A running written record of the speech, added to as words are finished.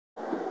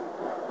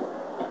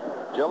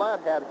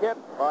Gillette had hit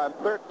on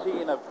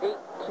 13 of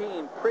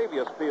 18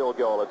 previous field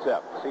goal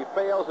attempts. He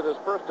fails at his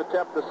first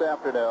attempt this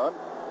afternoon,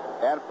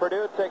 and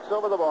Purdue takes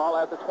over the ball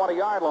at the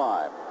 20-yard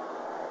line.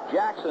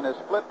 Jackson is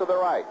split to the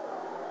right.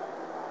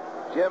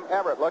 Jim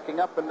Everett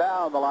looking up and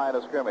down the line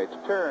of scrimmage,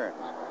 turns,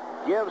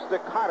 gives to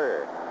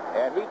Carter,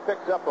 and he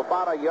picks up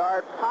about a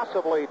yard,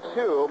 possibly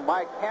two.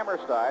 Mike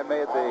Hammerstein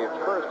made the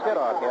first hit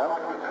on him.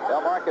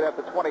 They'll mark it at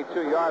the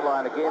 22-yard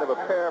line, a gain of a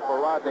pair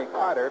for Rodney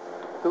Carter,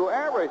 who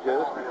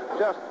averages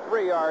just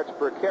 3 yards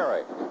per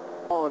carry.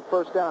 On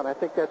first down, I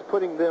think that's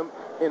putting them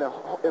in a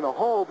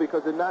hole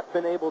because they've not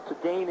been able to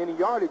gain any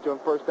yardage on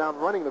first down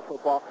running the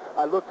football.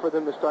 I look for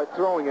them to start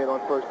throwing it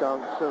on first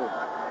down soon.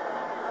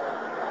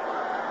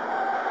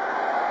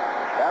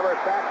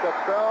 Everett back to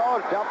throw,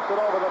 jumps it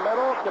over the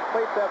middle,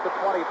 completes at the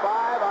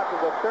 25, out to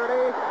the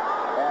 30,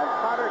 and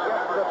Carter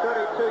gets to the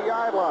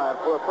 32-yard line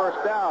for a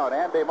first down.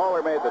 Andy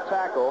Moeller made the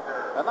tackle.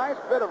 A nice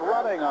bit of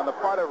running on the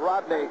part of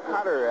Rodney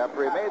Carter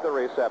after he made the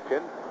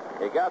reception.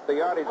 He got the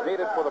yardage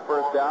needed for the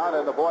first down,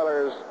 and the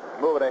Boilers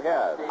move it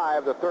ahead.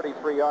 5 to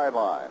 33-yard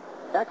line.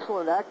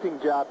 Excellent acting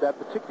job that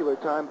particular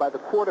time by the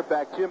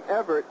quarterback, Jim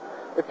Everett.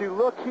 If you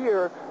look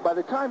here, by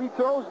the time he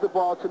throws the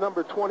ball to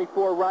number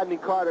 24, Rodney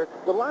Carter,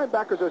 the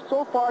linebackers are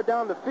so far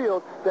down the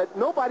field that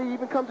nobody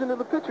even comes into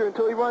the picture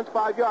until he runs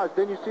 5 yards.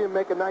 Then you see him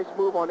make a nice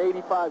move on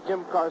 85,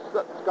 Jim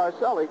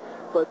Scarcelli.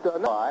 But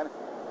no.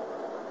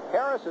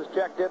 Harris is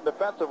checked in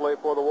defensively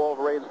for the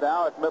Wolverines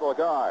now at middle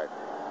guard.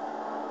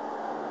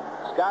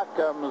 Scott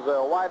comes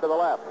wide to the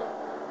left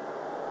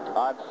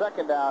on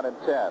second down and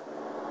 10.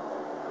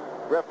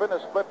 Griffin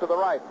is split to the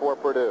right for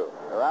Purdue.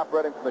 They're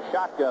operating from the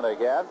shotgun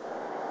again.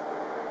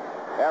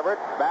 Everett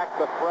back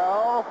to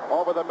throw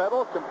over the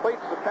middle,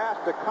 completes the pass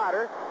to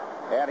Carter,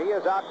 and he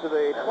is out to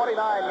the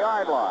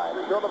 29-yard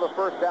line, short of the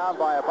first down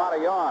by about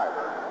a yard.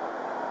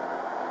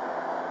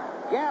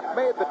 Gant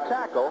made the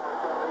tackle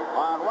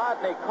on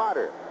Rodney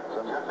Carter.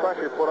 Some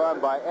pressure put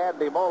on by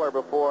Andy Moeller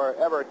before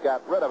Everett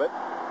got rid of it,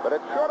 but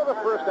it's short of the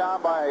first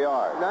down by a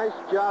yard. Nice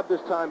job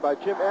this time by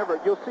Jim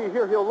Everett. You'll see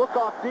here he'll look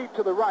off deep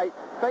to the right,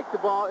 fake the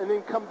ball, and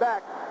then come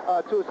back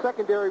to a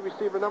secondary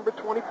receiver, number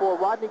 24,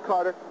 Rodney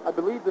Carter. I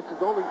believe this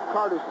is only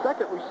Carter's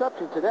second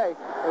reception today,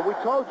 and we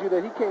told you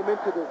that he came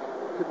into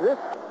this.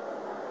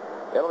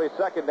 It'll be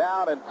second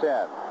down and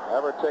 10.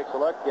 Everett takes a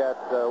look at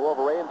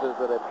Wolverines as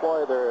they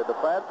deploy their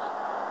defense.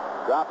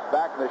 Drops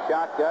back in the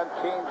shotgun,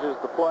 changes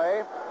the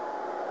play,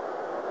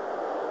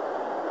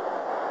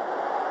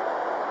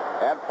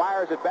 and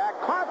fires it back.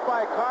 Caught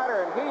by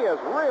Carter, and he is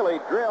really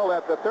drilled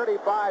at the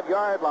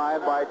 35-yard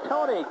line by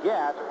Tony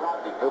Gant,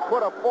 who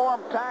put a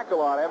form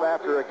tackle on him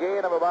after a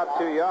gain of about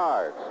 2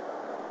 yards.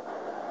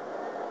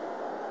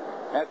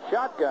 That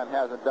shotgun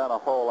hasn't done a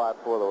whole lot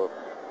for the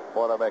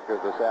Boilermakers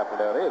this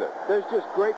afternoon either. There's just great